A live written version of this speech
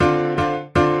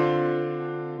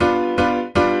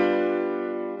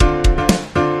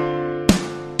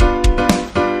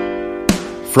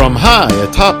From high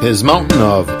atop his mountain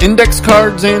of index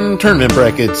cards and tournament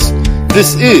brackets,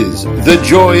 this is The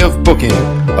Joy of Booking,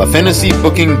 a fantasy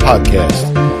booking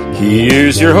podcast.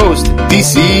 Here's your host,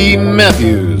 DC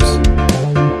Matthews.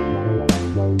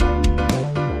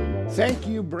 Thank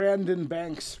you, Brandon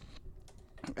Banks,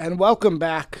 and welcome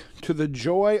back to The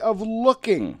Joy of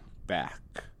Looking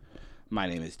Back. My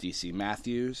name is DC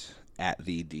Matthews, at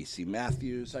the DC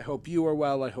Matthews. I hope you are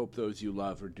well. I hope those you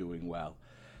love are doing well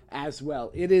as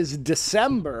well. It is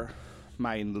December,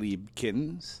 mein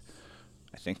Liebkins.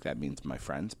 I think that means my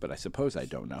friends, but I suppose I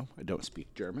don't know. I don't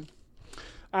speak German.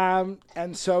 And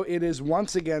so it is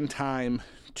once again time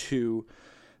to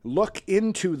look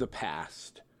into the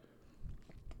past.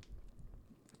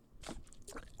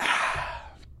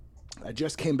 I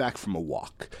just came back from a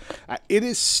walk. It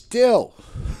is still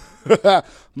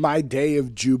my day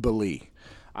of Jubilee.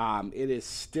 It is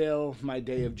still my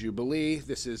day of Jubilee.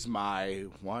 This is my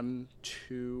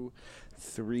 4th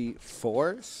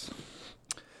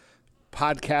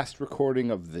podcast recording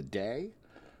of the day.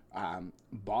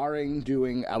 Barring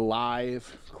doing a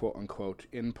live, quote-unquote,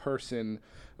 in-person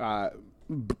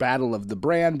Battle of the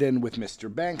Brandon with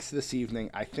Mr. Banks this evening,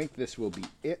 I think this will be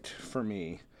it for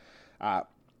me.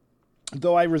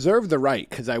 Though I reserve the right,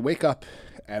 because I wake up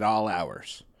at all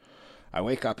hours. I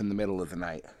wake up in the middle of the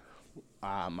night.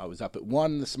 I was up at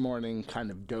 1 this morning, kind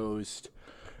of dozed.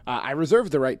 I reserve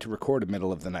the right to record a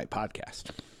middle-of-the-night podcast.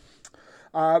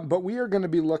 But we are going to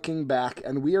be looking back,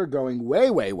 and we are going way,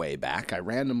 way, way back. I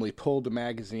randomly pulled a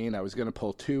magazine. I was going to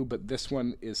pull two, but this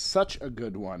one is such a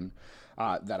good one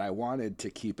that I wanted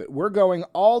to keep it. We're going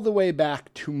all the way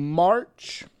back to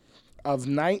March of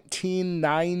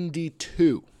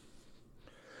 1992.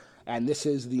 And this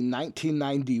is the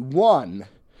 1991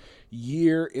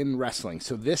 year in wrestling.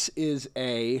 So this is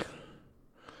a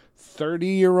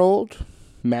 30-year-old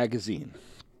magazine.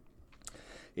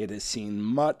 It has seen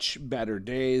much better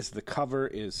days. The cover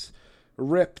is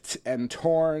ripped and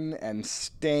torn and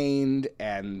stained,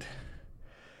 but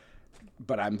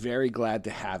I'm very glad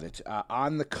to have it.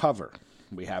 On the cover,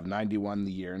 we have 91,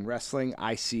 the year in wrestling.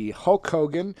 I see Hulk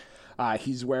Hogan.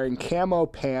 He's wearing camo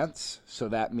pants, so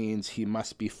that means he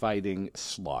must be fighting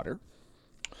Slaughter.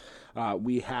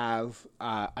 We have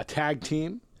a tag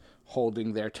team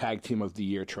holding their Tag Team of the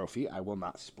Year trophy. I will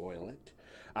not spoil it.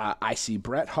 I see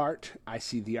Bret Hart. I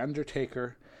see The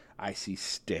Undertaker. I see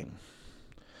Sting.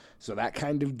 So that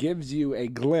kind of gives you a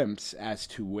glimpse as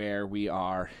to where we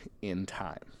are in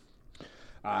time.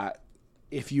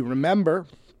 If you remember,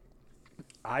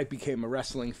 I became a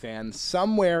wrestling fan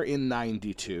somewhere in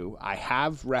 92. I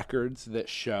have records that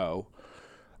show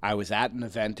I was at an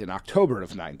event in October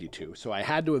of 92, so I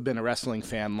had to have been a wrestling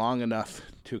fan long enough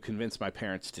to convince my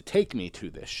parents to take me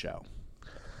to this show.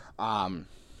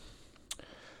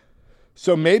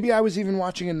 So maybe I was even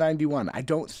watching in 91. I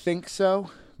don't think so,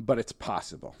 but it's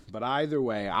possible. But either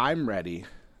way, I'm ready.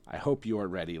 I hope you're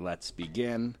ready. Let's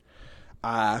begin.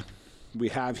 We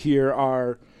have here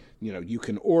our... you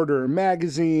can order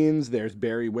magazines. There's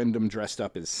Barry Windham dressed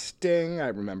up as Sting. I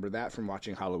remember that from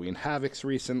watching Halloween Havocs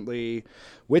recently.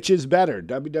 Which is better,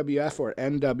 WWF or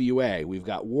NWA? We've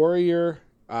got Warrior,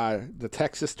 the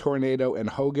Texas Tornado, and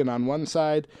Hogan on one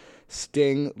side.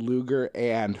 Sting, Luger,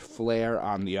 and Flair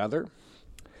on the other.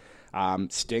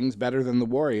 Sting's better than the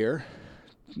Warrior.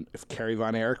 If Kerry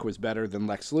Von Erich was better than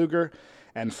Lex Luger.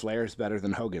 And Flair's better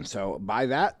than Hogan. So by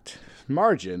that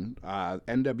margin,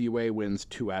 NWA wins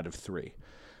 2 out of 3.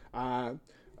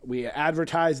 We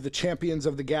advertise the Champions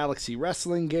of the Galaxy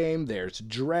wrestling game. There's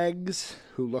Dregs,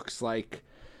 who looks like,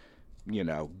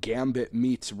 Gambit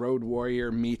meets Road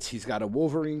Warrior meets, he's got a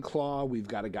Wolverine claw. We've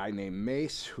got a guy named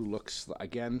Mace, who looks,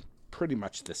 again, pretty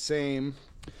much the same.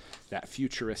 That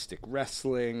futuristic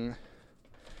wrestling.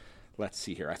 Let's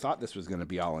see here. I thought this was going to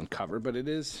be all in cover, but it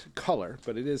is color,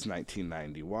 but it is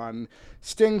 1991.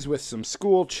 Sting's with some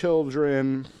school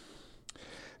children.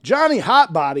 Johnny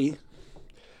Hotbody.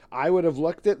 I would have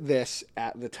looked at this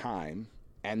at the time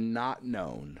and not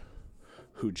known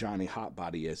who Johnny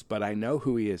Hotbody is, but I know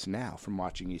who he is now from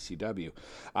watching ECW.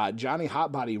 Johnny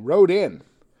Hotbody wrote in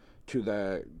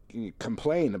to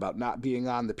complain about not being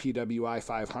on the PWI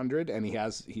 500, and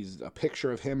he's a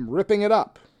picture of him ripping it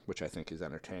up, which I think is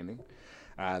entertaining.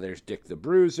 There's Dick the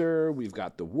Bruiser. We've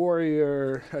got the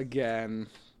Warrior again.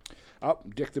 Oh,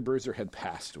 Dick the Bruiser had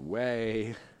passed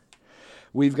away.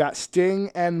 We've got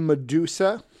Sting and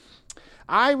Medusa.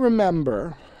 I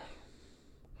remember...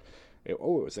 it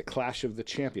was a Clash of the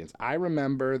Champions. I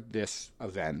remember this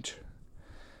event.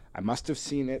 I must have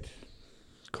seen it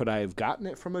Could I have gotten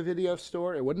it from a video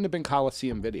store? It wouldn't have been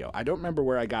Coliseum Video. I don't remember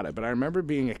where I got it, but I remember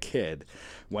being a kid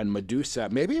when Medusa,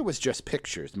 maybe it was just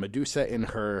pictures, Medusa in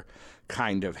her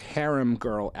kind of harem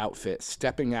girl outfit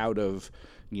stepping out of,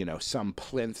 some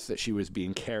plinth that she was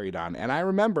being carried on. And I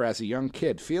remember as a young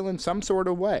kid feeling some sort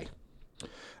of way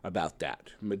about that.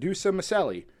 Medusa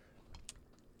Miceli.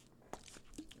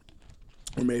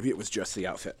 Or maybe it was just the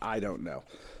outfit. I don't know.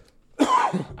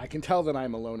 I can tell that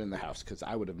I'm alone in the house because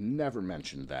I would have never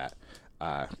mentioned that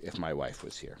if my wife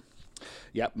was here.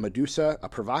 Yep, Medusa, a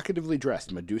provocatively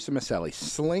dressed Medusa Miceli,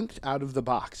 slinked out of the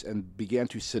box and began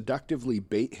to seductively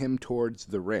bait him towards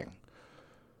the ring.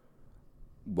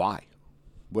 Why?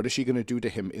 What is she going to do to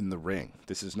him in the ring?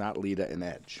 This is not Lita and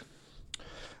Edge.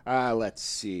 Let's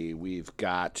see. We've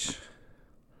got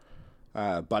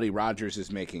Buddy Rogers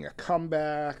is making a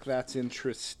comeback. That's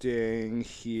interesting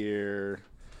here.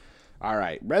 All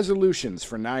right, resolutions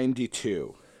for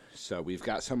 92. So we've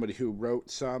got somebody who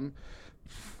wrote some.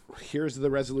 Here's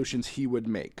the resolutions he would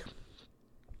make.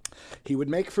 He would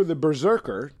make for the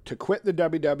Berserker to quit the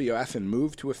WWF and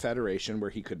move to a federation where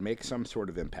he could make some sort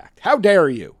of impact. How dare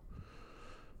you?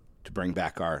 To bring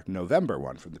back our November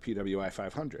one from the PWI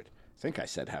 500. I think I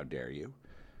said how dare you.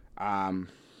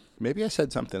 Maybe I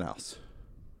said something else.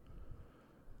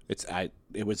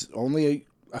 It was only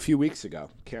a few weeks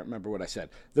ago. Can't remember what I said.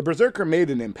 The Berserker made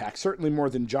an impact, certainly more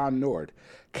than John Nord.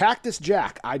 Cactus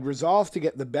Jack, I'd resolve to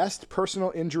get the best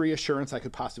personal injury assurance I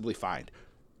could possibly find.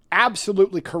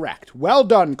 Absolutely correct. Well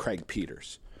done, Craig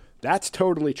Peters. That's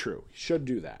totally true. Should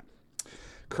do that.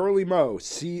 Curly Moe,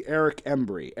 see Eric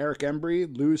Embry. Eric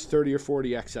Embry, lose 30 or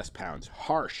 40 excess pounds.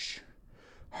 Harsh,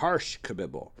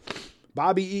 Kabibble.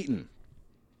 Bobby Eaton,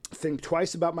 think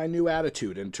twice about my new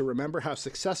attitude and to remember how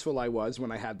successful I was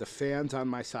when I had the fans on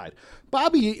my side.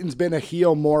 Bobby Eaton's been a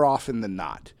heel more often than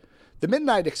not. The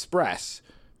Midnight Express,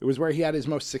 it was where he had his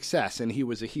most success, and he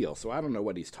was a heel, so I don't know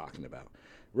what he's talking about.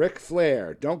 Ric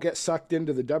Flair, don't get sucked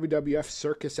into the WWF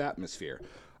circus atmosphere.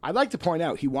 I'd like to point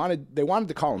out they wanted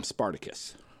to call him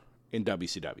Spartacus in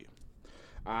WCW.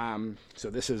 So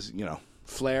this is,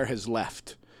 Flair has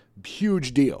left.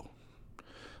 Huge deal.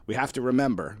 We have to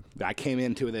remember that I came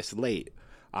into this late,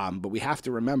 but we have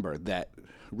to remember that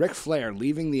Ric Flair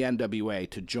leaving the NWA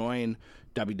to join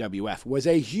WWF was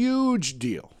a huge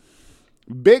deal.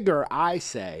 Bigger, I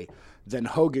say, than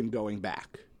Hogan going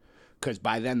back, because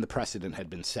by then the precedent had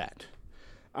been set.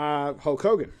 Hulk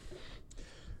Hogan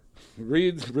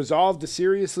resolved to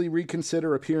seriously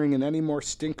reconsider appearing in any more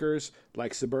stinkers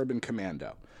like Suburban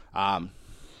Commando.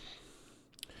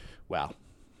 Well,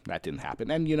 that didn't happen.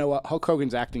 And you know what? Hulk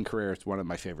Hogan's acting career is one of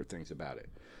my favorite things about it.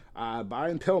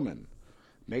 Brian Pillman.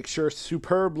 Make sure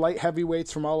superb light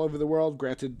heavyweights from all over the world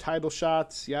granted title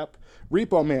shots. Yep.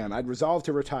 Repo Man. I'd resolve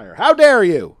to retire. How dare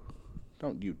you?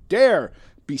 Don't you dare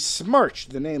besmirch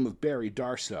the name of Barry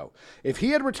Darsow. If he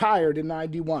had retired in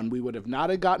 91, we would have not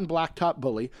have gotten Blacktop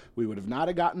Bully. We would have not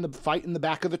have gotten the fight in the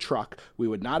back of the truck. We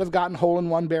would not have gotten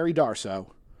Hole-in-One Barry Darsow.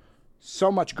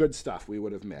 So much good stuff we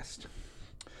would have missed.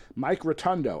 Mike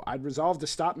Rotundo, I'd resolve to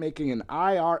stop making an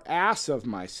IR ass of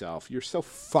myself. You're so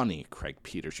funny, Craig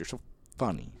Peters. You're so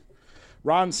funny.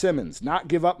 Ron Simmons, not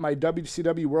give up my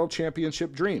WCW World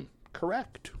Championship dream.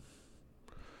 Correct.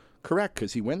 Correct,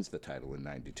 because he wins the title in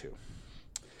 92.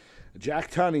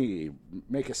 Jack Tunney,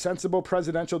 make a sensible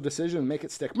presidential decision and make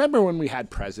it stick. Remember when we had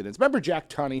presidents? Remember Jack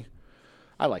Tunney?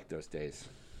 I like those days.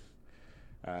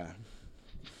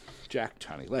 Jack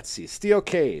Tunney. Let's see. Steel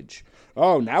Cage.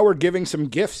 Oh, now we're giving some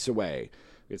gifts away.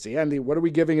 It's Andy. What are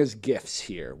we giving as gifts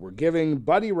here? We're giving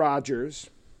Buddy Rogers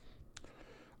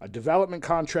a development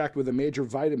contract with a major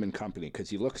vitamin company because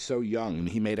he looks so young and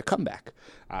he made a comeback.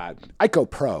 Ico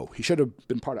Pro. He should have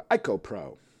been part of Ico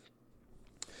Pro.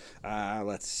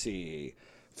 Let's see.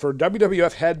 For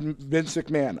WWF head Vince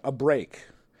McMahon, a break.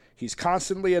 He's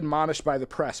constantly admonished by the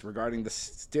press regarding the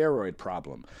steroid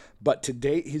problem, but to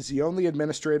date, he's the only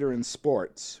administrator in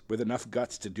sports with enough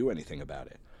guts to do anything about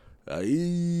it.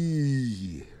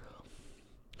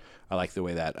 I like the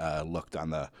way that looked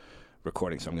on the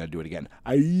recording, so I'm going to do it again.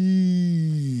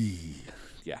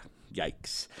 Yeah,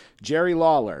 yikes. Jerry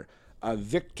Lawler, a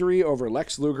victory over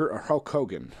Lex Luger or Hulk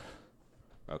Hogan.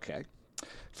 Okay.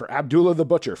 For Abdullah the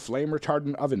Butcher, flame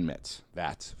retardant oven mitts.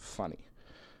 That's funny.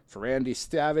 For Randy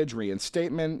Savage,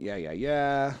 reinstatement.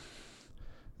 Yeah.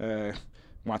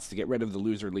 Wants to get rid of the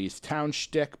loser leaves town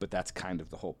shtick, but that's kind of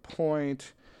the whole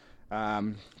point.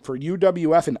 For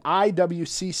UWF and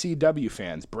IWCCW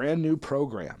fans, brand new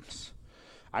programs.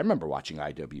 I remember watching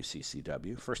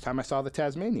IWCCW. First time I saw the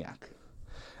Tasmaniac.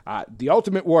 The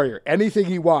Ultimate Warrior, anything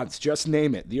he wants, just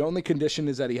name it. The only condition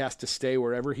is that he has to stay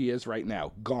wherever he is right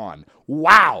now. Gone.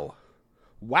 Wow.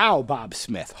 Wow, Bob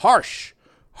Smith. Harsh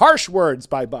words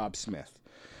by Bob Smith.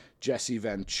 Jesse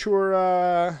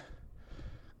Ventura,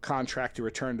 contract to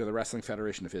return to the Wrestling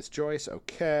Federation of his choice.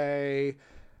 Okay.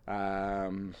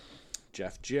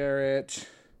 Jeff Jarrett.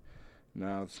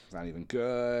 No, it's not even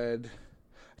good.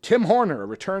 Tim Horner, a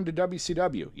return to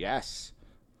WCW. Yes.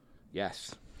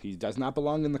 He does not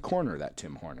belong in the corner, that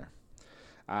Tim Horner.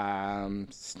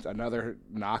 Another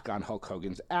knock on Hulk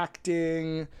Hogan's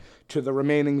acting. To the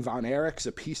remaining Von Erichs,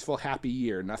 a peaceful, happy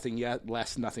year. Nothing yet,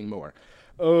 less, nothing more.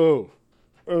 Oh.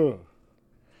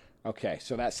 Okay,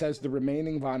 so that says the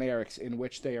remaining Von Erichs, in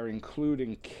which they are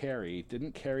including Kerry.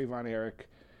 Didn't Kerry Von Erich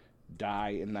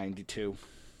die in 92?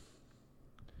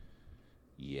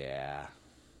 Yeah.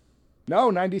 No,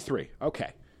 93.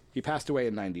 Okay. He passed away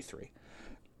in 93.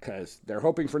 Because they're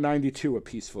hoping for 92, a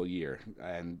peaceful year.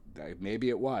 And maybe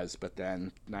it was, but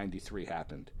then 93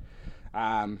 happened.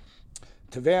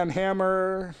 To Van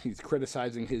Hammer, he's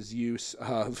criticizing his use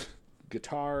of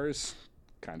guitars.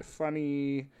 Kind of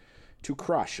funny. To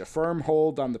Crush, a firm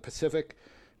hold on the Pacific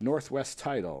Northwest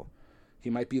title.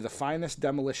 He might be the finest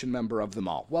demolition member of them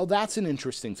all. Well, that's an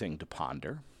interesting thing to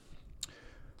ponder.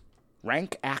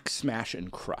 Rank, Axe, Smash,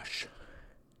 and Crush.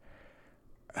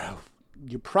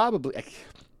 You probably...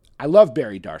 I love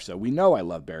Barry Darsow. We know I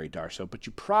love Barry Darsow, but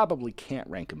you probably can't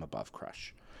rank him above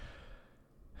Crush.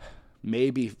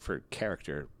 Maybe for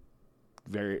character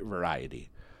variety.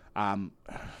 I'm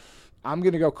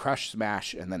going to go Crush,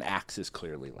 Smash, and then Axe is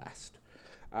clearly last.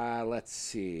 Let's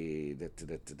see.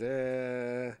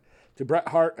 To Bret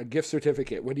Hart, a gift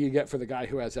certificate. What do you get for the guy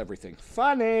who has everything?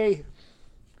 Funny.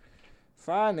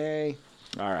 All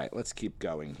right, let's keep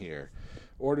going here.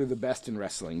 Order the best in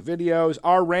wrestling videos.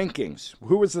 Our rankings.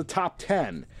 Who was the top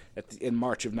 10 in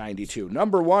March of 92?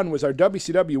 Number 1 was our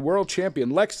WCW World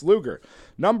Champion, Lex Luger.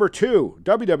 Number 2,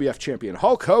 WWF Champion,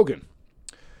 Hulk Hogan.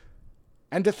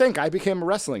 And to think I became a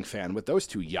wrestling fan with those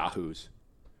two yahoos.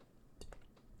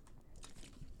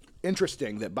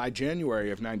 Interesting that by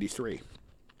January of 93,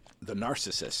 the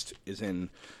Narcissist is in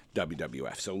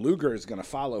WWF. So Luger is going to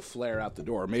follow Flair out the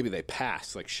door. Maybe they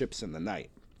pass like ships in the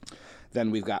night. Then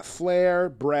we've got Flair,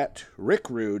 Brett, Rick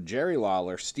Rude, Jerry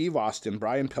Lawler, Steve Austin,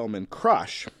 Brian Pillman,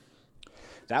 Crush.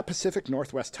 That Pacific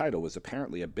Northwest title was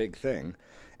apparently a big thing.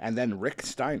 And then Rick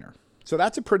Steiner. So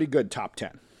that's a pretty good top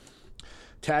 10.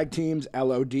 Tag teams,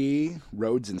 LOD,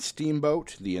 Rhodes and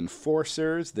Steamboat, The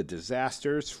Enforcers, The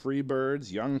Disasters,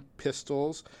 Freebirds, Young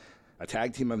Pistols, a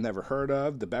tag team I've never heard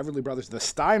of, the Beverly Brothers, the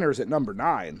Steiners at number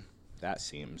 9. That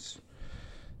seems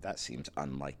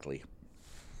unlikely.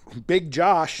 Big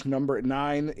Josh, number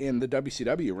 9 in the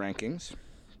WCW rankings.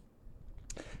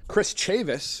 Chris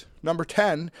Chavis, number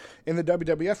 10 in the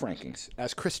WWF rankings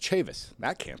as Chris Chavis.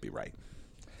 That can't be right.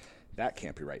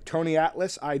 Tony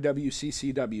Atlas,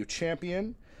 IWCCW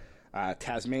champion.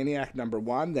 Tasmaniac, number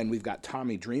 1. Then we've got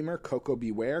Tommy Dreamer, Coco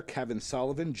Beware, Kevin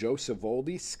Sullivan, Joe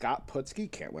Savoldi, Scott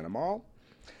Putski. Can't win them all.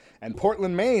 And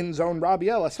Portland, Maine's own Robbie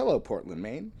Ellis. Hello, Portland,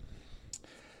 Maine.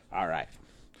 All right.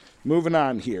 Moving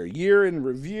on here. Year in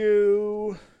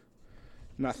review.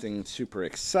 Nothing super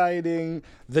exciting.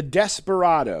 The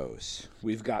Desperados.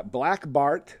 We've got Black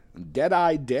Bart,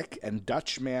 Deadeye Dick, and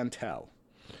Dutch Mantel.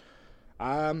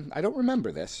 I don't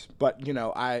remember this, but,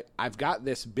 I've got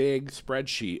this big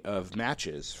spreadsheet of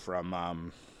matches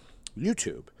from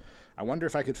YouTube. I wonder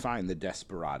if I could find the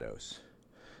Desperados.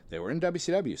 They were in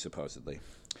WCW, supposedly.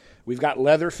 We've got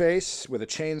Leatherface with a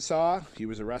chainsaw. He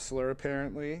was a wrestler,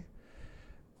 apparently.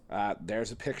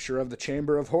 There's a picture of the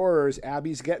Chamber of Horrors.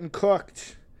 Abby's getting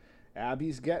cooked.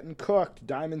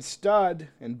 Diamond Stud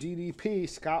and DDP.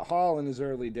 Scott Hall in his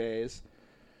early days.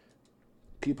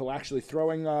 People actually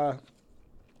throwing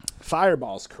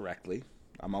fireballs correctly.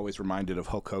 I'm always reminded of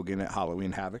Hulk Hogan at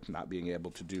Halloween Havoc, not being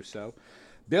able to do so.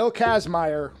 Bill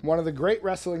Kazmaier, one of the great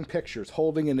wrestling pictures,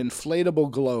 holding an inflatable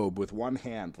globe with one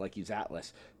hand like he's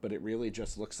Atlas, but it really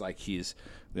just looks like he's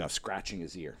scratching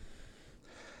his ear.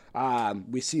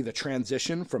 We see the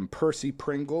transition from Percy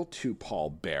Pringle to Paul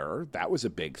Bearer. That was a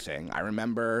big thing. I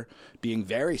remember being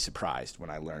very surprised when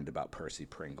I learned about Percy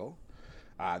Pringle.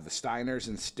 The Steiners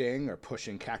and Sting are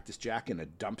pushing Cactus Jack in a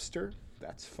dumpster.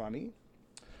 That's funny.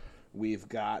 We've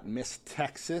got Miss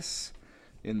Texas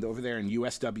over there in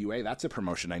USWA. That's a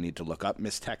promotion I need to look up.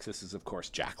 Miss Texas is, of course,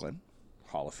 Jacqueline,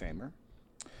 Hall of Famer.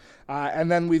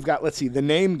 And then we've got, the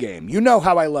name game. You know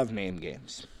how I love name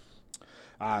games.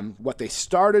 What they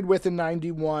started with in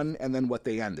 91 and then what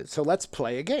they ended. So let's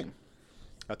play a game.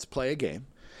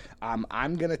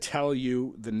 I'm going to tell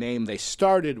you the name they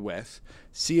started with.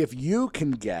 See if you can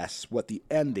guess what the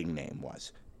ending name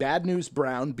was. Bad News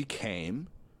Brown became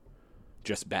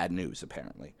just Bad News,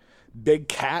 apparently. Big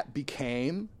Cat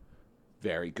became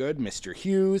Very good. Mr.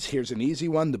 Hughes, here's an easy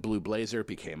one. The Blue Blazer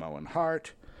became Owen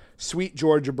Hart. Sweet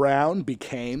Georgia Brown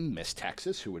became Miss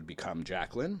Texas, who would become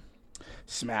Jacqueline.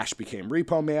 Smash became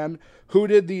Repo Man. Who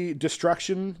did the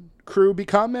Destruction Crew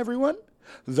become, everyone?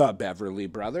 The Beverly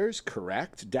Brothers,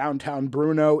 correct. Downtown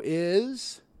Bruno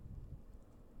is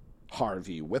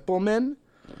Harvey Whippleman.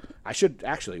 I should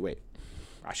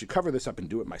cover this up and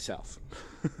do it myself.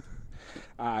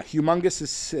 Humongous is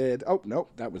Sid. Oh, no,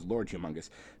 that was Lord Humongous.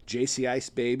 JC Ice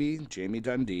Baby, Jamie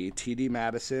Dundee, TD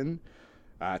Madison,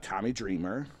 Tommy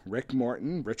Dreamer, Rick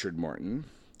Morton, Richard Morton,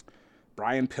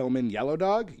 Brian Pillman, Yellow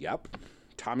Dog, yep.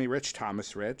 Tommy Rich,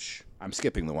 Thomas Rich. I'm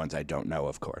skipping the ones I don't know,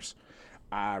 of course.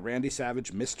 Randy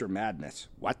Savage, Mr. Madness.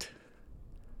 What?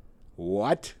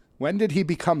 When did he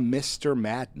become Mr.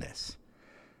 Madness?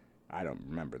 I don't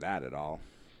remember that at all.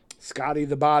 Scotty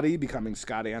the Body, becoming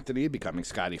Scott Anthony, becoming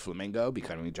Scotty Flamingo,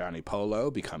 becoming Johnny Polo,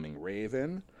 becoming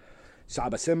Raven.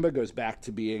 Saba Simba goes back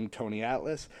to being Tony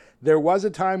Atlas. There was a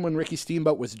time when Ricky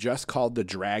Steamboat was just called the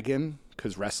Dragon,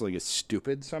 because wrestling is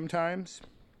stupid sometimes.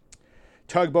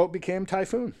 Tugboat became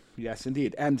Typhoon. Yes,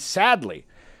 indeed. And sadly,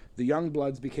 the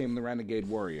Youngbloods became the Renegade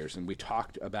Warriors, and we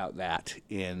talked about that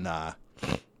in our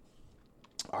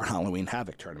Halloween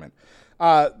Havoc tournament.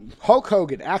 Hulk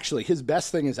Hogan, actually, his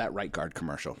best thing is that right guard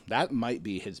commercial. That might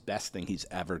be his best thing he's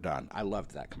ever done. I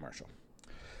loved that commercial.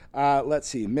 Let's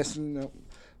see.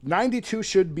 92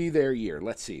 should be their year.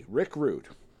 Let's see. Rick Rude.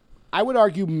 I would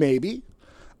argue maybe.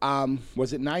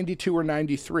 Was it 92 or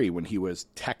 93 when he was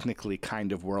technically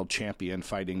kind of world champion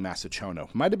fighting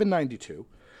Masachono? Might have been 92.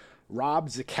 Rob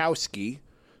Zukowski.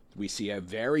 We see a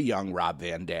very young Rob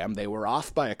Van Dam. They were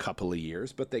off by a couple of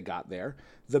years, but they got there.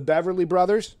 The Beverly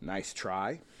Brothers, nice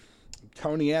try.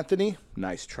 Tony Anthony,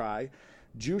 nice try.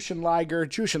 Jushin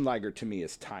Liger to me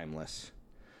is timeless.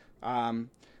 And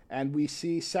we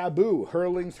see Sabu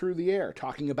hurling through the air,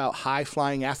 talking about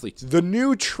high-flying athletes. The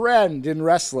new trend in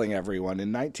wrestling, everyone,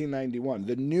 in 1991,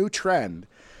 the new trend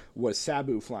was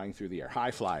Sabu flying through the air,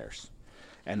 high flyers.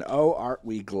 And oh, aren't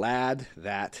we glad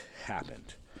that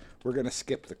happened. We're going to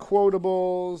skip the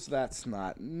quotables. That's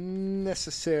not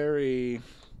necessary.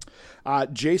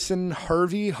 Jason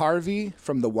Harvey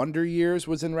from the Wonder Years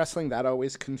was in wrestling. That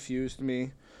always confused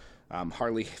me.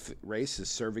 Harley Race is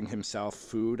serving himself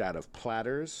food out of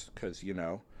platters because,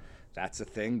 that's a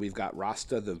thing. We've got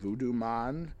Rasta the Voodoo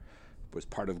Man, was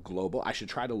part of Global. I should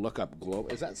try to look up Global.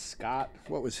 Is that Scott?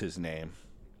 What was his name?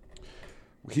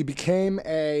 He became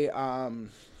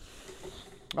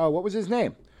what was his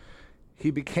name? He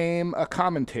became a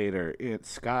commentator. It's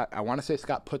Scott. I want to say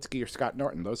Scott Putski or Scott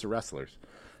Norton. Those are wrestlers.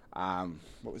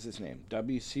 What was his name?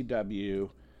 WCW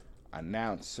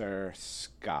announcer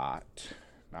Scott.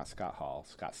 Not Scott Hall.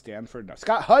 Scott Stanford. No,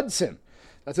 Scott Hudson.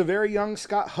 That's a very young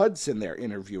Scott Hudson there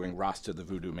interviewing Rasta the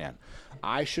Voodoo Man.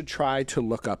 I should try to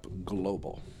look up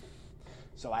Global.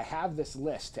 So I have this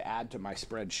list to add to my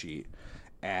spreadsheet,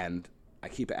 and I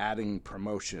keep adding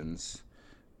promotions.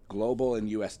 Global and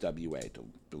USWA to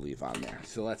believe on there.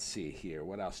 So let's see here.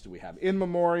 What else do we have? In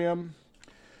Memoriam,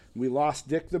 we lost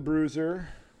Dick the Bruiser,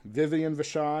 Vivian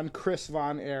Vachon, Chris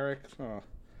Von Erich. Oh,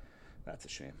 that's a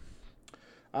shame.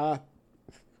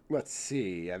 Let's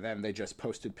see. And then they just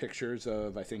posted pictures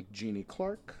of, I think, Jeannie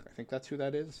Clark. I think that's who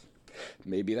that is.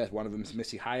 Maybe that one of them's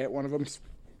Missy Hyatt. One of them's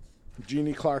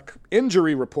Jeannie Clark.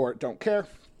 Injury report. Don't care.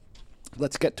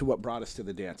 Let's get to what brought us to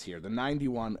the dance here. The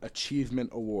 91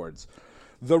 Achievement Awards.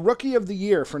 The Rookie of the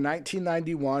Year for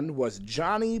 1991 was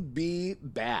Johnny B.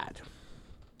 Bad.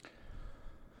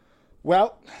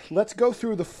 Well, let's go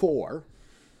through the four,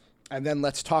 and then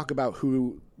let's talk about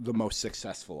who the most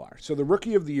successful are. So the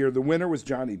Rookie of the Year, the winner was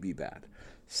Johnny B. Bad.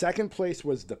 Second place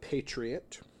was The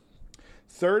Patriot.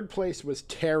 Third place was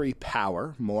Terry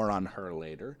Power. More on her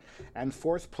later. And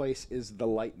fourth place is The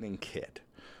Lightning Kid.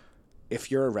 If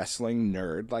you're a wrestling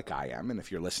nerd like I am, and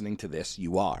if you're listening to this,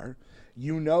 you are,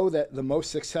 you know that the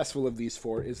most successful of these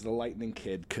four is The Lightning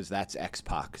Kid, because that's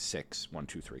X-Pac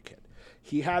 6-1-2-3 Kid.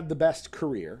 He had the best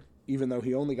career, even though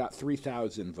he only got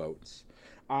 3,000 votes.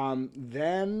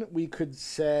 Then we could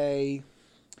say,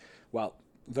 well,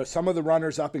 some of the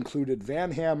runners-up included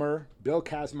Van Hammer, Bill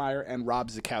Kazmaier, and Rob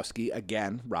Zukowski.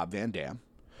 Again, Rob Van Dam.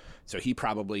 So he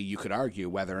probably, you could argue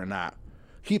whether or not,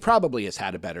 he probably has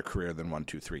had a better career than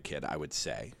 1-2-3 Kid, I would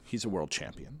say. He's a world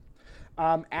champion.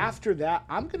 After that,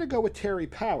 I'm going to go with Terry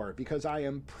Power because I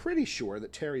am pretty sure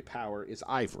that Terry Power is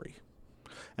Ivory.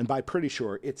 And by pretty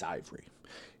sure, it's Ivory.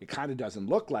 It kind of doesn't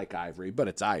look like Ivory, but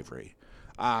it's Ivory.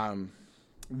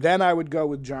 Then I would go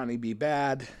with Johnny B.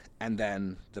 Bad and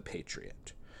then The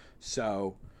Patriot.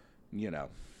 So,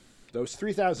 those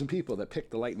 3,000 people that picked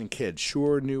The Lightning Kid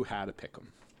sure knew how to pick him.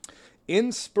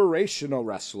 Inspirational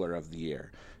Wrestler of the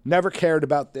Year. Never cared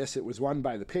about this. It was won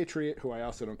by the Patriot, who I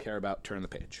also don't care about. Turn the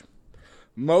page.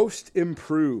 Most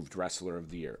Improved Wrestler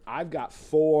of the Year. I've got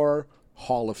 4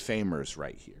 Hall of Famers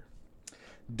right here.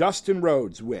 Dustin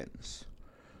Rhodes wins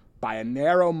by a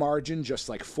narrow margin, just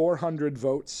like 400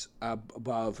 votes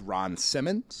above Ron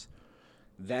Simmons.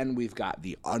 Then we've got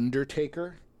The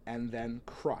Undertaker, and then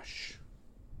Crush.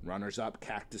 Runners up,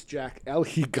 Cactus Jack, El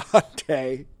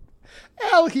Gigante.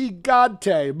 El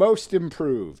Gigante, Most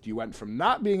Improved. You went from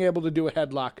not being able to do a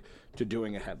headlock to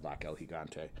doing a headlock, El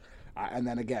Gigante. And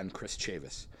then again, Chris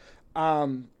Chavis.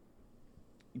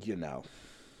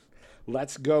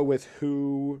 Let's go with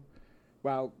who,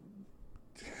 well,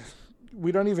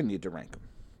 we don't even need to rank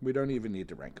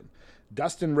them.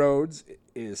 Dustin Rhodes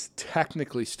is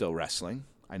technically still wrestling.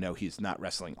 I know he's not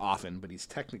wrestling often, but he's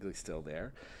technically still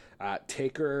there.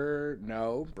 Taker,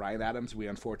 no. Bryan Adams, we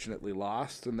unfortunately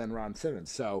lost. And then Ron Simmons.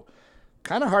 So,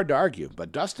 kind of hard to argue.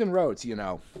 But Dustin Rhodes,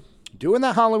 doing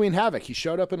that Halloween Havoc, he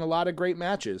showed up in a lot of great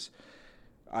matches.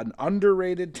 An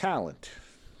underrated talent.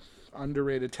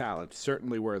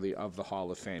 Certainly worthy of the Hall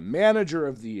of Fame. Manager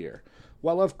of the Year.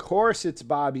 Well, of course it's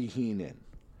Bobby Heenan.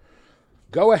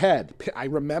 Go ahead. I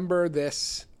remember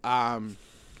this.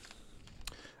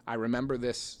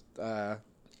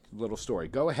 Little story.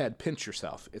 Go ahead, pinch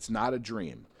yourself. It's not a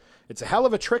dream. It's a hell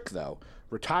of a trick, though.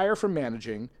 Retire from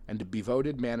managing and to be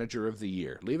voted Manager of the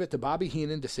Year. Leave it to Bobby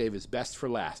Heenan to save his best for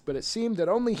last. But it seemed that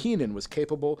only Heenan was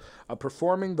capable of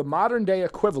performing the modern-day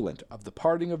equivalent of the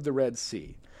parting of the Red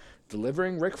Sea,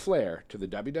 delivering Ric Flair to the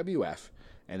WWF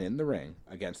and in the ring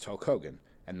against Hulk Hogan.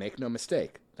 And make no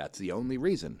mistake, that's the only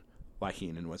reason why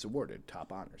Heenan was awarded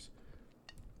top honors.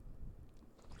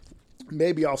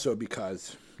 Maybe also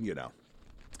because,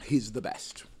 he's the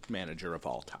best manager of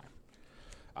all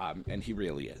time. And he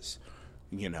really is.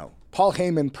 Paul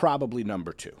Heyman, probably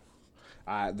number 2.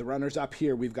 The runners up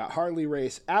here, we've got Harley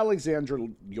Race, Alexandra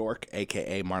York,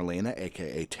 a.k.a. Marlena,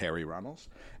 a.k.a. Terry Runnels,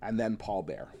 and then Paul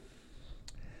Bear.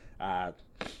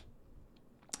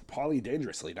 Paulie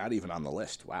Dangerously, not even on the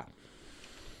list. Wow.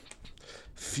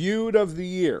 Feud of the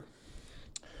Year.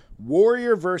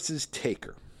 Warrior versus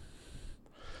Taker.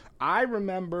 I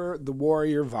remember the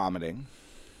Warrior vomiting.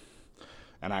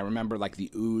 And I remember, the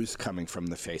ooze coming from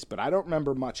the face. But I don't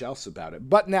remember much else about it.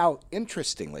 But now,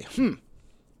 interestingly,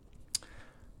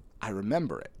 I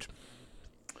remember it.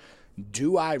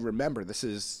 Do I remember? This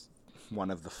is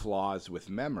one of the flaws with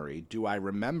memory. Do I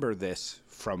remember this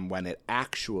from when it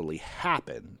actually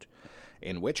happened?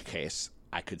 In which case,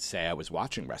 I could say I was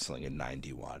watching wrestling in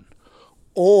 91.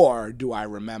 Or do I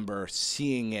remember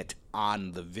seeing it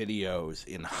on the videos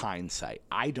in hindsight?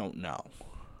 I don't know.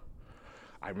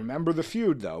 I remember the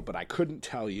feud, though, but I couldn't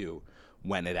tell you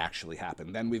when it actually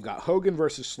happened. Then we've got Hogan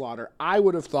versus Slaughter. I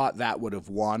would have thought that would have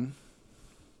won.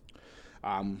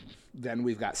 Then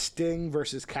we've got Sting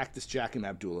versus Cactus Jack and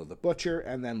Abdullah the Butcher.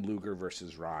 And then Luger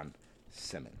versus Ron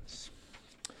Simmons.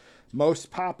 Most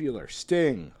popular,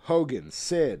 Sting, Hogan,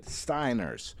 Sid,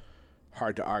 Steiners.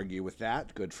 Hard to argue with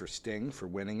that. Good for Sting for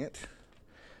winning it.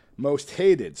 Most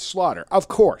hated, Slaughter. Of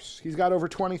course. He's got over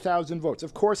 20,000 votes.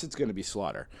 Of course it's going to be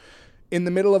Slaughter. In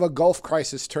the middle of a Gulf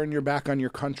crisis, turn your back on your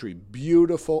country.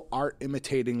 Beautiful art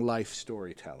imitating life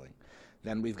storytelling.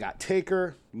 Then we've got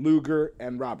Taker, Luger,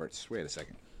 and Roberts. Wait a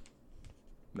second.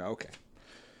 No, okay.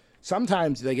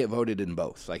 Sometimes they get voted in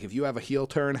both. If you have a heel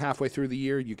turn halfway through the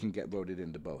year, you can get voted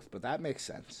into both. But that makes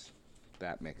sense.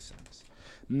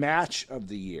 Match of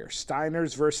the Year.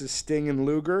 Steiners versus Sting and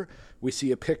Luger. We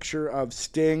see a picture of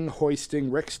Sting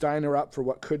hoisting Rick Steiner up for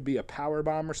what could be a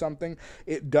powerbomb or something.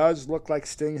 It does look like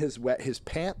Sting has wet his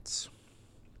pants.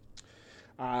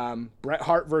 Bret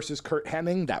Hart versus Curt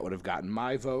Hennig. That would have gotten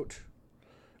my vote.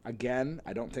 Again,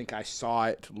 I don't think I saw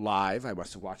it live. I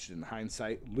must have watched it in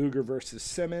hindsight. Luger versus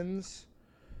Simmons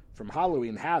from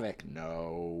Halloween Havoc.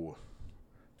 No.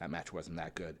 That match wasn't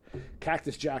that good.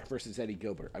 Cactus Jack versus Eddie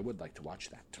Gilbert. I would like to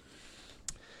watch that.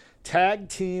 Tag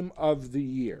Team of the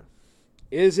Year.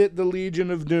 Is it the Legion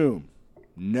of Doom?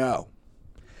 No.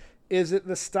 Is it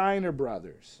the Steiner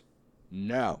Brothers?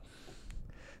 No.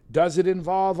 Does it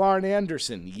involve Arn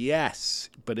Anderson? Yes.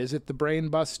 But is it the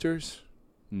Brainbusters?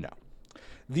 No.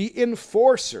 The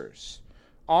Enforcers.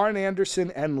 Arn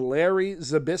Anderson and Larry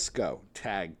Zbyszko.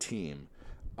 Tag Team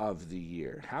of the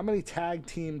Year. How many tag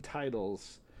team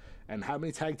titles and how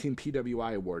many tag team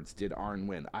PWI awards did Arn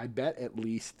win? I bet at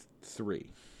least 3.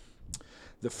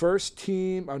 The first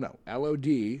team,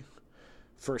 LOD,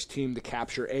 first team to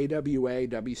capture AWA,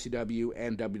 WCW,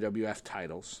 and WWF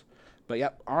titles. But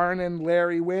yep, Arn and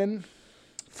Larry win.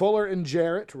 Fuller and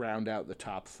Jarrett round out the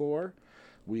top 4.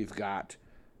 We've got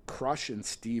Crush and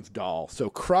Steve Dahl. So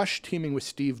Crush teaming with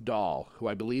Steve Dahl, who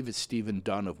I believe is Stephen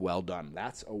Dunn of Well Done.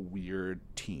 That's a weird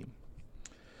team.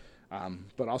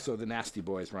 But also the Nasty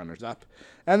Boys runners-up.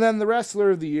 And then the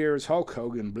Wrestler of the Year is Hulk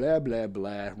Hogan, blah, blah,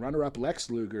 blah. Runner-up Lex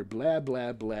Luger, blah,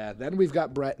 blah, blah. Then we've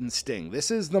got Brett and Sting. This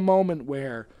is the moment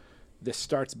where this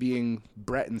starts being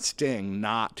Brett and Sting,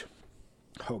 not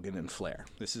Hogan and Flair.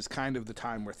 This is kind of the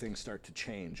time where things start to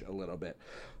change a little bit.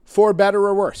 For better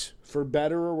or worse. For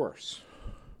better or worse.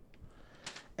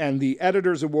 And the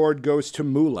Editor's Award goes to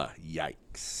Moolah.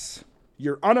 Yikes.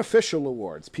 Your unofficial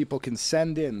awards. People can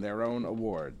send in their own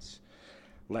awards.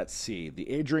 Let's see.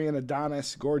 The Adrian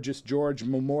Adonis Gorgeous George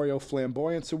Memorial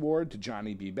Flamboyance Award to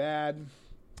Johnny B. Bad.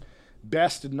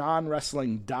 Best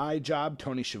non-wrestling dye job,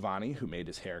 Tony Schiavone, who made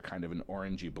his hair kind of an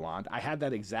orangey blonde. I had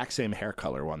that exact same hair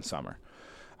color one summer.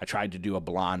 I tried to do a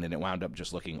blonde, and it wound up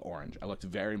just looking orange. I looked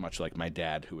very much like my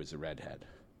dad, who was a redhead.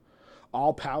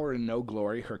 All Power and No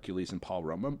Glory, Hercules and Paul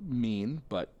Roma. Mean,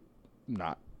 but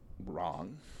not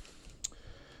wrong.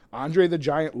 Andre the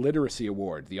Giant Literacy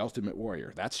Award, The Ultimate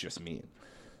Warrior. That's just mean.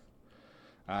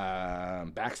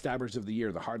 Backstabbers of the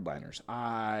Year, The Hardliners.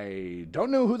 I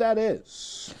don't know who that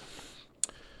is.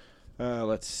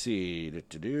 Let's see.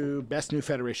 Best New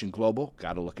Federation Global.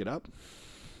 Got to look it up.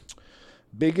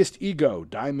 Biggest Ego,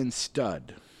 Diamond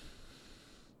Stud.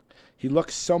 He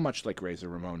looks so much like Razor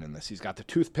Ramon in this. He's got the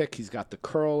toothpick. He's got the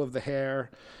curl of the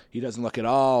hair. He doesn't look at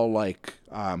all like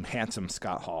handsome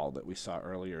Scott Hall that we saw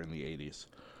earlier in the 80s.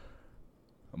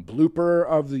 Blooper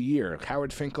of the Year.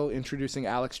 Howard Finkel introducing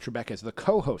Alex Trebek as the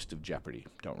co-host of Jeopardy.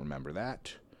 Don't remember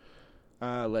that.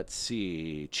 Let's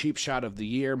see. Cheap Shot of the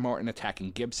Year. Morton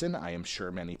attacking Gibson. I am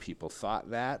sure many people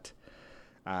thought that.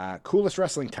 Coolest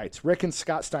Wrestling Tights. Rick and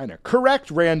Scott Steiner.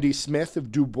 Correct, Randy Smith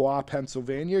of Dubois,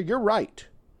 Pennsylvania. You're right.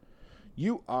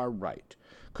 You are right.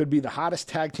 Could be the hottest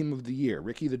tag team of the year.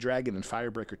 Ricky the Dragon and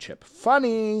Firebreaker Chip.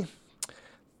 Funny.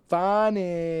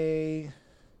 Funny.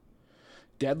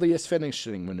 Deadliest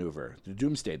finishing maneuver. The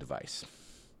Doomsday Device.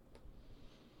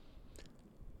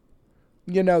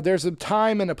 You know, there's a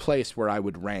time and a place where I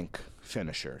would rank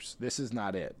finishers. This is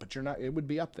not it, but it would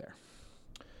be up there.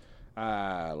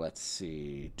 Let's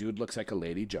see. Dude looks like a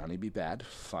lady. Johnny B. Bad.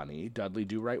 Funny. Dudley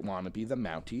Do Right Wannabe. The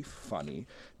Mountie. Funny.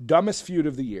 Dumbest feud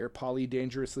of the year. Paulie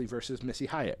Dangerously versus Missy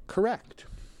Hyatt. Correct.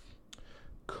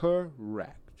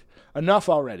 Correct. Enough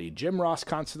already. Jim Ross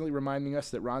constantly reminding us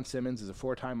that Ron Simmons is a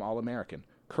 4-time All-American.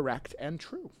 Correct and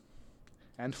true.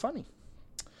 And funny.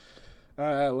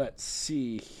 Let's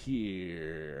see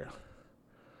here.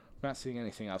 Not seeing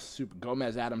anything else. Super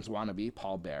Gomez Adams Wannabe.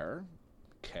 Paul Bearer.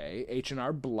 Okay.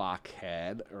 H&R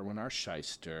Blockhead, Erwin R.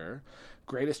 Shyster.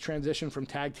 Greatest transition from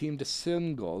tag team to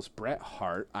singles, Bret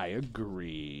Hart. I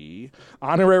agree.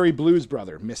 Honorary Blues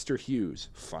Brother, Mr. Hughes.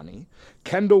 Funny.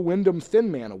 Kendall Windham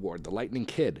Thin Man Award, The Lightning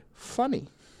Kid. Funny.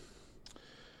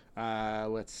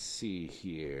 Let's see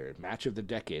here. Match of the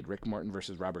Decade, Rick Morton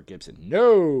versus Robert Gibson.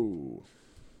 No.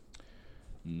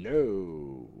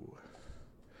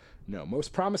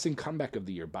 Most Promising Comeback of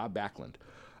the Year, Bob Backlund.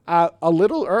 A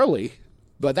little early,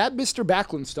 but that Mr.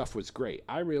 Backlund stuff was great.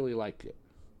 I really liked it.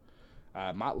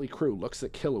 Motley Crue, Looks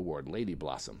That Kill Award, Lady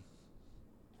Blossom.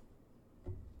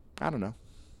 I don't know.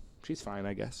 She's fine,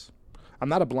 I guess. I'm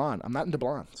not a blonde. I'm not into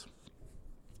blondes.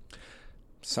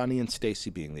 Sonny and Stacy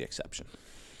being the exception.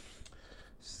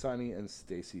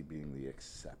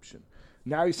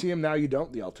 Now you see him, now you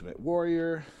don't. The Ultimate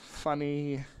Warrior.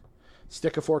 Funny.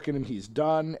 Stick a fork in him, he's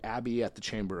done. Abby at the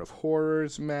Chamber of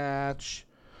Horrors match.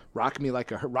 Rocks me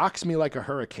like a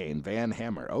hurricane. Van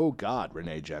Hammer. Oh, God,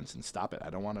 Renee Jensen. Stop it. I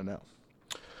don't want to know.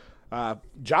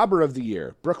 Jobber of the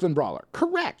Year. Brooklyn Brawler.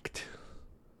 Correct.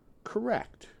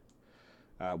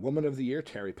 Woman of the Year.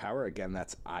 Terry Power. Again,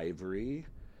 that's Ivory.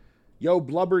 Yo,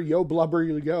 blubber, yo.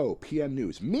 PN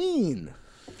News. Mean.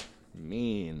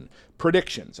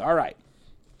 Predictions. All right.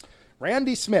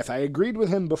 Randy Smith. I agreed with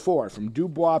him before from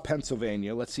Dubois,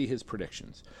 Pennsylvania. Let's see his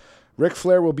predictions. Ric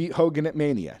Flair will beat Hogan at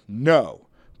Mania. No.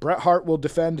 Bret Hart will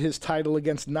defend his title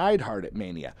against Neidhart at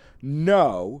Mania.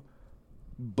 No,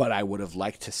 but I would have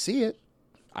liked to see it.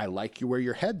 I like you where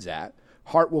your head's at.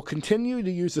 Hart will continue to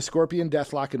use the Scorpion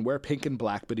Deathlock and wear pink and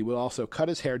black, but he will also cut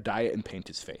his hair, dye it, and paint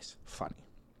his face. Funny.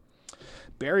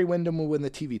 Barry Windham will win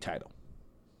the TV title.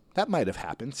 That might have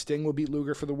happened. Sting will beat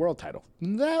Luger for the world title.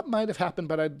 That might have happened,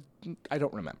 but I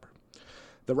don't remember.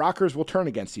 The Rockers will turn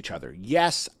against each other.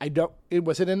 Yes,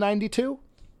 was it in 92?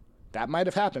 That might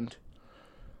have happened.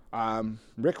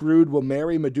 Rick Rude will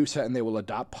marry Medusa and they will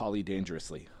adopt Paulie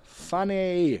Dangerously.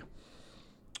 Funny.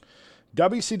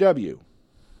 WCW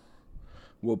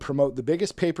will promote the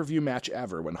biggest pay-per-view match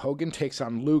ever when Hogan takes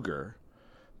on Luger,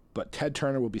 but Ted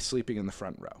Turner will be sleeping in the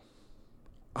front row.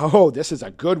 Oh, this is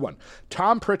a good one.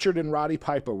 Tom Pritchard and Roddy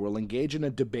Piper will engage in a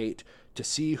debate to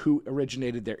see who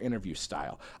originated their interview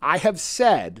style. I have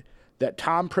said that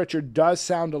Tom Pritchard does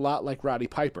sound a lot like Roddy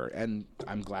Piper, and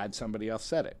I'm glad somebody else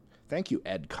said it. Thank you,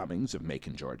 Ed Cummings of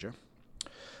Macon, Georgia.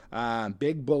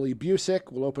 Big Bully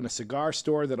Busick will open a cigar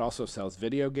store that also sells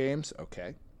video games.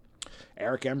 Okay.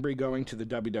 Eric Embry going to the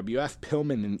WWF.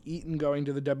 Pillman and Eaton going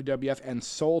to the WWF. And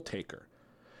Soul Taker.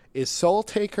 Is Soul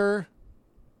Taker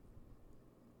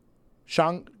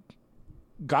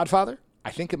Godfather?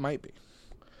 I think it might be.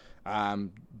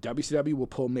 WCW will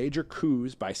pull major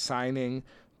coups by signing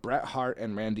Bret Hart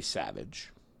and Randy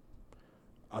Savage.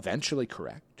 Eventually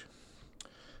correct.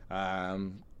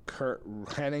 Kurt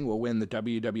Hennig will win the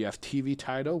WWF TV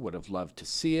title. Would have loved to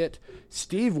see it.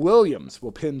 Steve Williams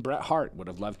will pin Bret Hart. Would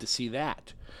have loved to see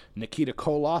that. Nikita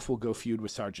Koloff will go feud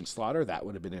with Sergeant Slaughter. That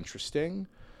would have been interesting.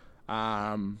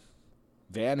 Van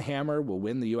Hammer will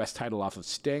win the U.S. title off of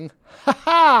Sting.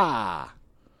 Ha-ha!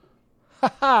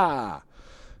 Ha-ha!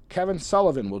 Kevin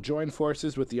Sullivan will join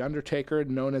forces with The Undertaker,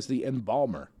 known as the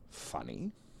Embalmer.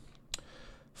 Funny.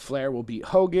 Flair will beat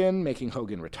Hogan, making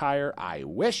Hogan retire. I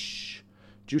wish.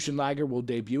 Jushin Liger will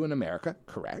debut in America.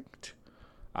 Correct.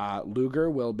 Luger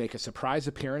will make a surprise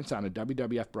appearance on a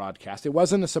WWF broadcast. It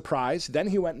wasn't a surprise. Then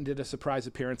he went and did a surprise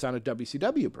appearance on a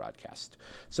WCW broadcast.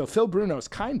 So Phil Bruno's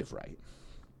kind of right.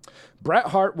 Bret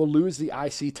Hart will lose the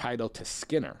IC title to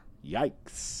Skinner.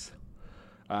 Yikes.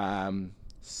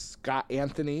 Scott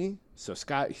Anthony. So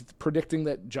Scott, he's predicting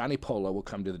that Johnny Polo will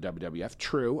come to the WWF.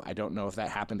 True. I don't know if that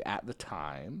happened at the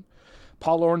time.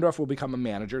 Paul Orndorff will become a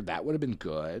manager. That would have been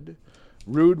good.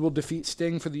 Rude will defeat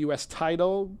Sting for the U.S.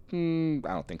 title. I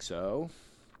don't think so.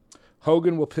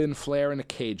 Hogan will pin Flair in a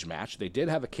cage match. They did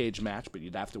have a cage match, but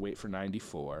you'd have to wait for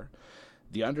 94.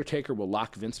 The Undertaker will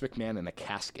lock Vince McMahon in a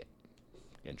casket.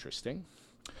 Interesting.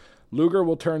 Luger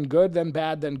will turn good, then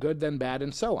bad, then good, then bad,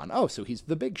 and so on. Oh, so he's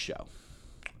the Big Show.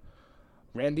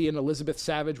 Randy and Elizabeth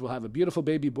Savage will have a beautiful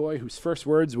baby boy whose first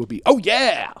words will be, "Oh,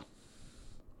 yeah!"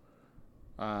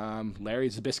 Larry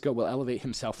Zbyszko will elevate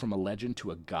himself from a legend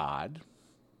to a god.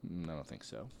 I don't think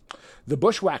so. The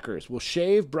Bushwhackers will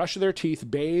shave, brush their teeth,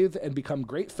 bathe, and become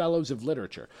great fellows of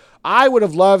literature. I would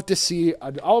have loved to see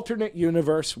an alternate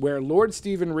universe where Lord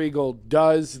Steven Regal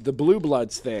does the Blue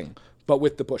Bloods thing, but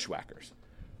with the Bushwhackers.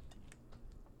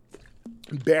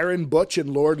 Baron Butch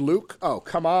and Lord Luke. Oh,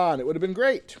 come on. It would have been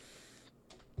great.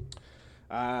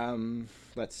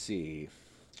 Let's see.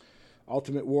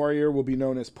 Ultimate Warrior will be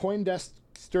known as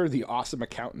Poindexter, the awesome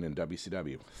accountant in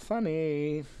WCW.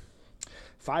 Funny.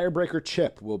 Firebreaker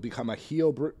Chip will become a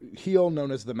heel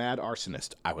known as the Mad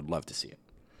Arsonist. I would love to see it.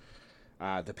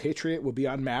 The Patriot will be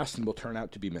unmasked and will turn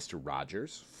out to be Mr.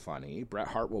 Rogers. Funny. Bret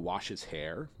Hart will wash his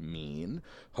hair. Mean.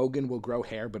 Hogan will grow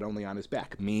hair, but only on his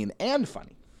back. Mean and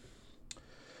funny.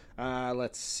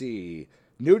 Let's see.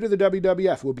 New to the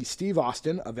WWF will be Steve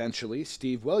Austin, eventually.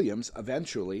 Steve Williams,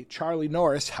 eventually. Charlie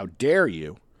Norris, how dare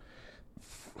you.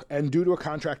 And due to a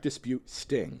contract dispute,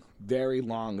 Sting. Very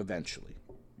long, eventually.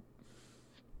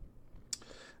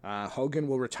 Hogan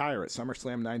will retire at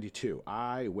SummerSlam 92.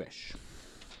 I wish.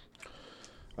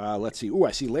 Let's see. Ooh,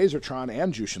 I see Lasertron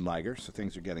and Jushin Liger, so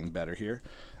things are getting better here.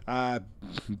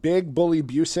 Big Bully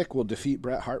Busick will defeat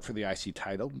Bret Hart for the IC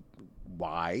title.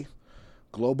 Why?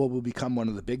 Global will become one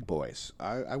of the big boys.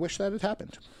 I wish that had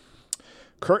happened.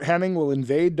 Kurt Hennig will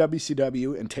invade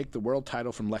WCW and take the world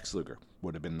title from Lex Luger.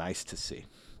 Would have been nice to see.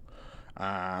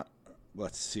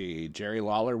 Let's see. Jerry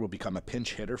Lawler will become a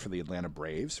pinch hitter for the Atlanta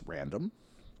Braves. Random.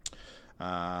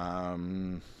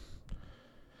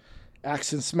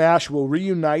 Axe and Smash will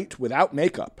reunite without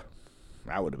makeup.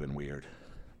 That would have been weird.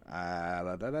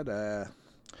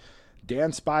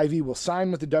 Dan Spivey will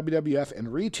sign with the WWF and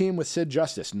reteam with Sid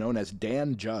Justice, known as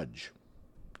Dan Judge,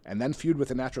 and then feud with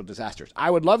the Natural Disasters. I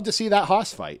would love to see that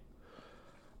Hoss fight.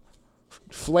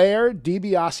 Flair,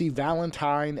 DiBiase,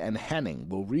 Valentine, and Hennig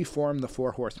will reform the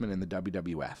Four Horsemen in the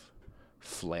WWF.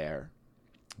 Flair,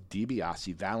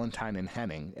 DiBiase, Valentine, and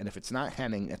Hennig, and if it's not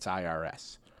Hennig, it's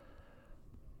IRS.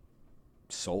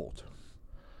 Sold.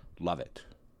 Love it.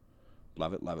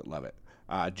 Love it, love it, love it.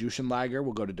 Jushin Liger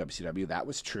will go to WCW. That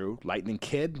was true. Lightning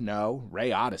Kid? No.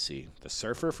 Ray Odyssey. The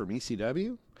Surfer from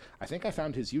ECW? I think I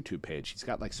found his YouTube page. He's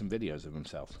got like some videos of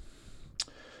himself.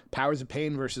 Powers of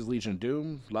Pain versus Legion of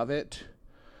Doom. Love it.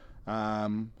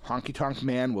 Honky Tonk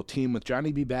Man will team with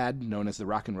Johnny B. Bad, known as the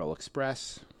Rock and Roll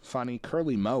Express. Funny.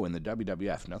 Curly Moe in the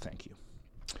WWF. No, thank you.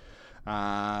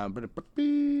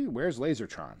 Where's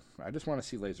Lasertron? I just want to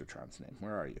see Lasertron's name.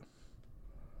 Where are you?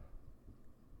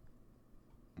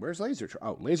 Where's Lasertron?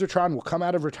 Oh, Lasertron will come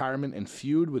out of retirement and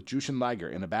feud with Jushin Liger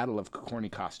in a battle of corny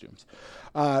costumes.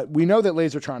 We know that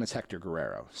Lasertron is Hector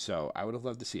Guerrero, so I would have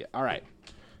loved to see it. All right.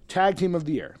 Tag Team of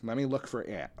the Year. Let me look for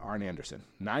Arn Anderson.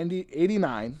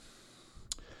 89.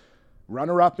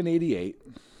 Runner-up in 88.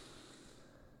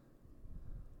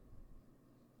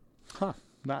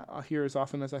 Not here as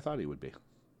often as I thought he would be.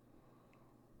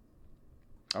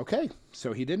 Okay,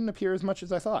 so he didn't appear as much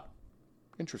as I thought.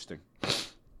 Interesting.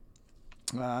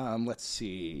 Let's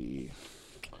see.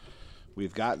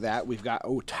 We've got that. We've got,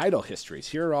 title histories.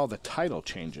 Here are all the title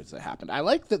changes that happened. I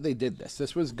like that they did this.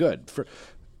 This was good.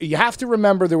 You have to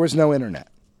remember there was no internet.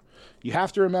 You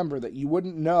have to remember that you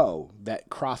wouldn't know that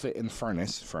Crockett and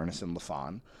Furnace and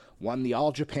LaFon, won the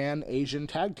All Japan Asian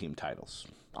Tag Team titles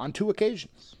on 2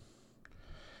 occasions.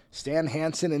 Stan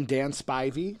Hansen and Dan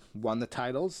Spivey won the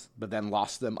titles, but then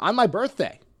lost them on my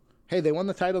birthday. Hey, they won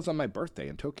the titles on my birthday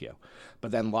in Tokyo,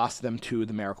 but then lost them to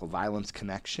the Miracle Violence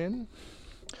Connection.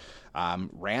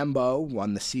 Rambo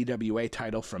won the CWA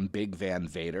title from Big Van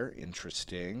Vader.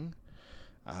 Interesting.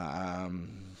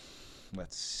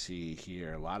 Let's see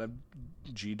here. A lot of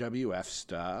GWF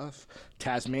stuff.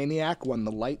 Tasmaniac won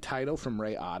the light title from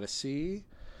Ray Odyssey.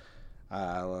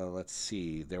 Let's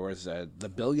see. There was the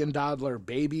 $1 Billion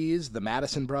Babies, the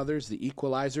Madison Brothers, the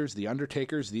Equalizers, the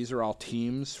Undertakers. These are all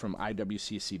teams from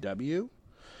IWCCW.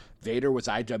 Vader was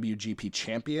IWGP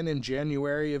champion in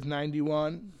January of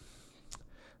 91.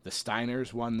 The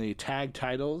Steiners won the tag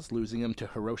titles, losing them to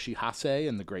Hiroshi Hase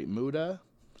and the Great Muta.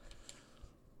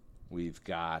 We've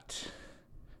got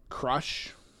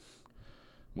Crush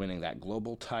winning that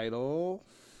global title.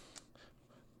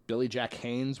 Billy Jack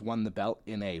Haynes won the belt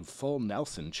in a full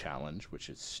Nelson challenge, which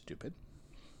is stupid.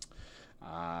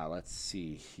 Let's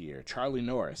see here. Charlie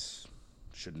Norris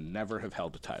should never have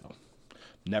held a title.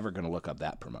 Never going to look up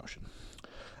that promotion.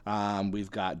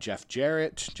 We've got Jeff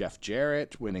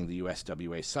Jarrett winning the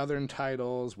USWA Southern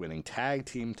titles, winning tag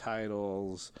team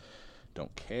titles.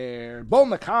 Don't care. Bull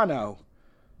Nakano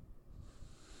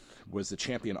was the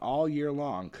champion all year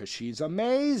long because she's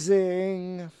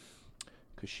amazing.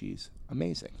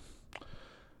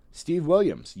 Steve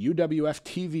Williams, UWF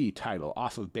TV title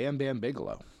off of Bam Bam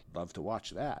Bigelow. Love to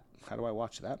watch that. How do I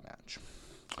watch that match?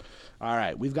 All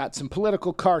right, we've got some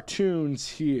political cartoons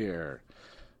here.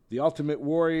 The Ultimate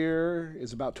Warrior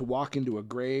is about to walk into a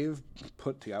grave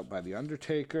put out by The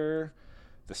Undertaker.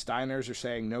 The Steiners are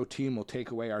saying no team will take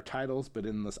away our titles, but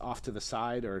in this off to the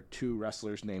side are 2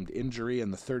 wrestlers named Injury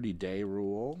and the 30-day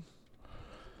rule.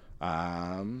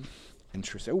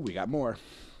 Interesting. Oh, we got more.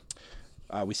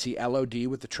 We see LOD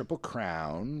with the Triple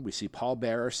Crown. We see Paul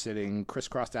Bearer sitting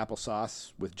crisscrossed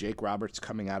applesauce with Jake Roberts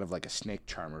coming out of like a snake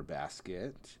charmer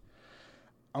basket.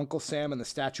 Uncle Sam and the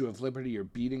Statue of Liberty are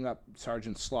beating up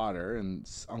Sergeant Slaughter, and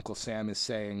Uncle Sam is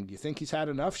saying, "You think he's had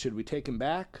enough? Should we take him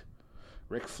back?"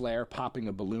 Ric Flair popping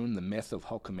a balloon, the myth of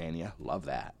Hulkamania. Love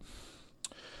that.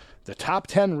 The top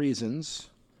 10 reasons.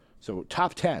 So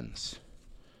top 10s.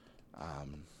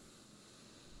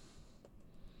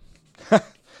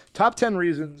 Top 10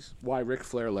 reasons why Ric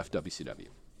Flair left WCW.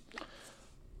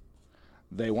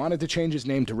 They wanted to change his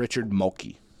name to Richard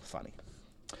Mulkey. Funny.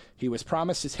 He was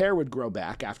promised his hair would grow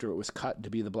back after it was cut to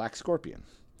be the Black Scorpion.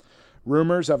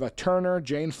 Rumors of a Turner,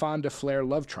 Jane Fonda, Flair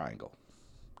love triangle.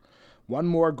 One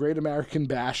more Great American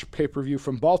Bash pay-per-view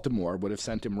from Baltimore would have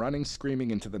sent him running,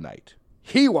 screaming into the night.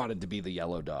 He wanted to be the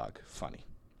yellow dog. Funny.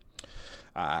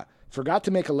 Forgot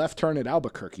to make a left turn at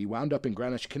Albuquerque, wound up in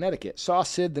Greenwich, Connecticut, saw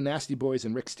Sid, the Nasty Boys,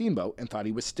 and Rick Steamboat, and thought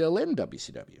he was still in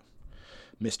WCW.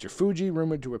 Mr. Fuji,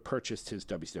 rumored to have purchased his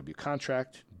WCW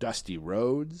contract. Dusty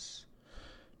Rhodes.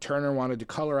 Turner wanted to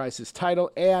colorize his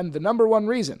title. And the number one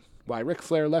reason why Ric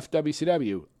Flair left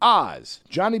WCW, Oz,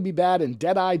 Johnny B. Bad, and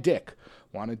Deadeye Dick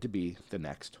wanted to be the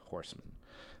next Horseman.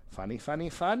 Funny, funny,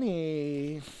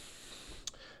 funny.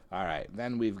 All right,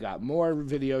 then we've got more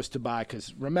videos to buy,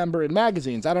 because remember, in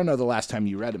magazines, I don't know the last time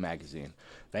you read a magazine,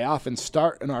 they often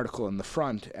start an article in the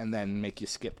front and then make you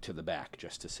skip to the back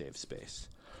just to save space.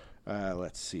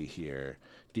 Let's see here.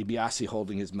 DiBiase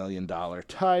holding his $1 million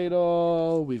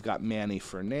title. We've got Manny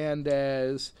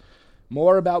Fernandez.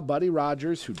 More about Buddy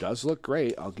Rogers, who does look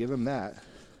great. I'll give him that.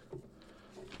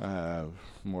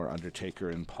 More Undertaker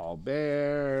and Paul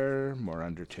Bear. More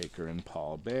Undertaker and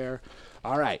Paul Bear.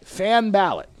 All right, fan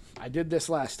ballot. I did this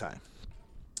last time.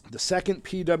 The second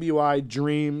PWI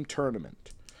Dream Tournament.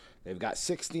 They've got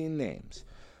 16 names.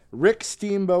 Rick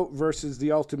Steamboat versus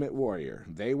the Ultimate Warrior.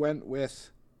 They went with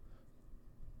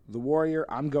the Warrior.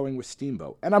 I'm going with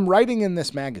Steamboat. And I'm writing in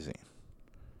this magazine.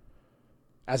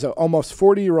 As an almost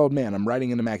 40-year-old man, I'm writing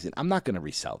in a magazine. I'm not going to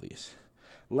resell these.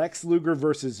 Lex Luger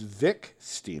versus Vic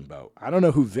Steamboat. I don't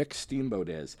know who Vic Steamboat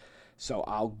is, so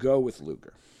I'll go with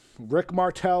Luger. Rick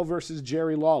Martel versus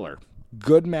Jerry Lawler.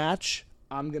 Good match.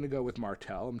 I'm going to go with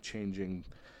Martel. I'm changing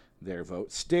their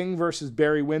vote. Sting versus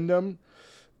Barry Windham.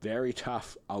 Very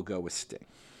tough. I'll go with Sting.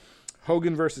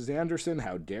 Hogan versus Anderson.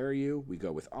 How dare you? We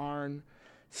go with Arn.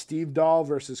 Steve Dahl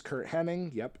versus Kurt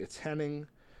Hennig. Yep, it's Hennig.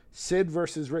 Sid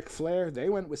versus Ric Flair. They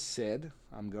went with Sid.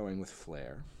 I'm going with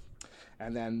Flair.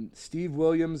 And then Steve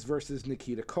Williams versus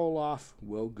Nikita Koloff.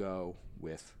 We'll go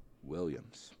with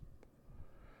Williams.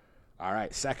 All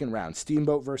right, second round.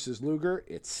 Steamboat versus Luger.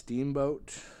 It's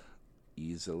Steamboat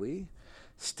easily.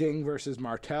 Sting versus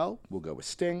Martel. We'll go with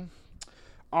Sting.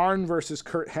 Arn versus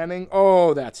Kurt Hennig.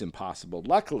 Oh, that's impossible.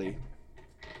 Luckily,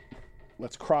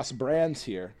 let's cross brands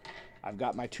here. I've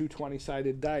got my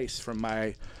 220-sided dice from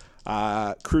my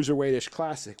Cruiserweight-ish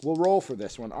Classic. We'll roll for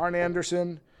this one. Arn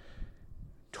Anderson,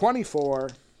 24.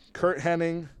 Kurt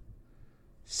Hennig,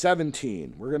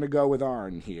 17. We're going to go with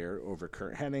Arn here over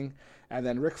Kurt Hennig. And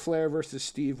then Ric Flair versus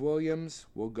Steve Williams.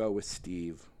 We'll go with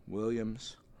Steve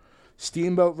Williams.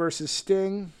 Steamboat versus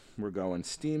Sting. We're going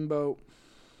Steamboat.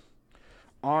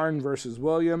 Arn versus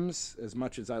Williams. As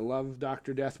much as I love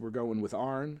Dr. Death, we're going with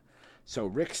Arn. So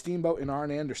Rick Steamboat and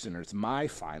Arn Anderson is my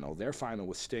final. Their final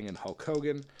was Sting and Hulk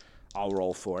Hogan. I'll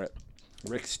roll for it.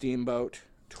 Rick Steamboat,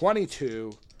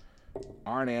 22.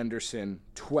 Arn Anderson,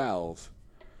 12.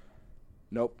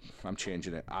 Nope, I'm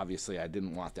changing it. Obviously, I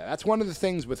didn't want that. That's one of the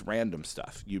things with random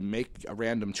stuff. You make a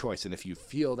random choice, and if you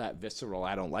feel that visceral,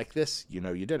 I don't like this, you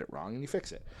know you did it wrong, and you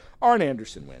fix it. Arn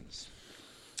Anderson wins.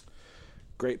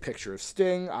 Great picture of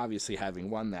Sting, obviously having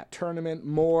won that tournament.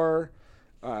 More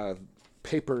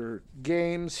paper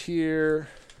games here.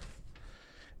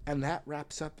 And that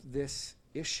wraps up this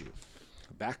issue.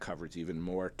 The back cover's even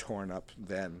more torn up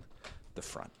than the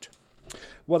front.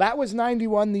 Well, that was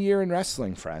 91, the year in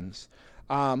wrestling, friends.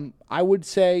 I would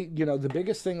say, you know, the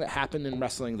biggest thing that happened in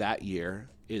wrestling that year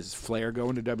is Flair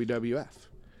going to WWF.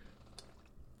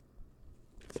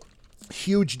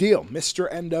 Huge deal.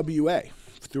 Mr. NWA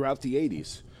throughout the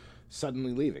 80s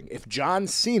suddenly leaving. If John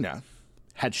Cena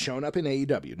had shown up in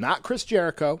AEW, not Chris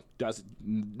Jericho,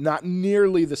 not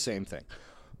nearly the same thing.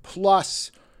 Plus,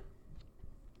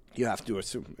 you have to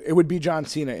assume it would be John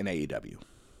Cena in AEW.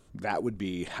 That would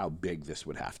be how big this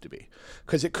would have to be.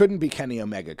 Because it couldn't be Kenny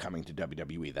Omega coming to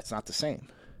WWE. That's not the same.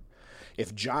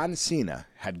 If John Cena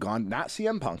had gone, not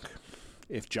CM Punk,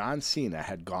 if John Cena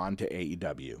had gone to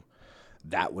AEW,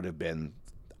 that would have been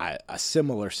a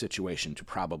similar situation to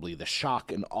probably the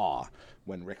shock and awe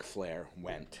when Ric Flair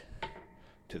went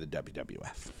to the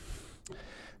WWF.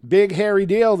 Big hairy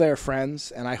deal there, friends,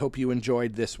 and I hope you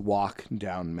enjoyed this walk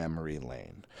down memory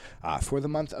lane. For the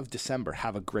month of December,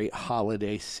 have a great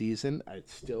holiday season.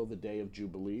 It's still the day of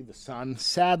Jubilee. The sun,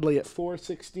 sadly, at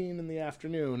 4:16 in the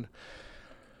afternoon,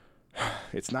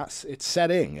 it's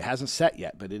setting. It hasn't set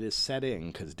yet, but it is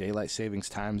setting because daylight savings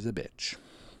time's a bitch.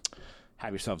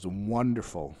 Have yourselves a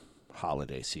wonderful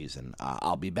holiday season.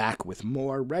 I'll be back with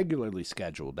more regularly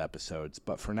scheduled episodes,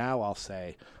 but for now, I'll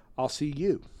say I'll see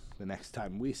you the next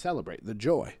time we celebrate the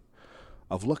joy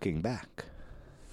of looking back.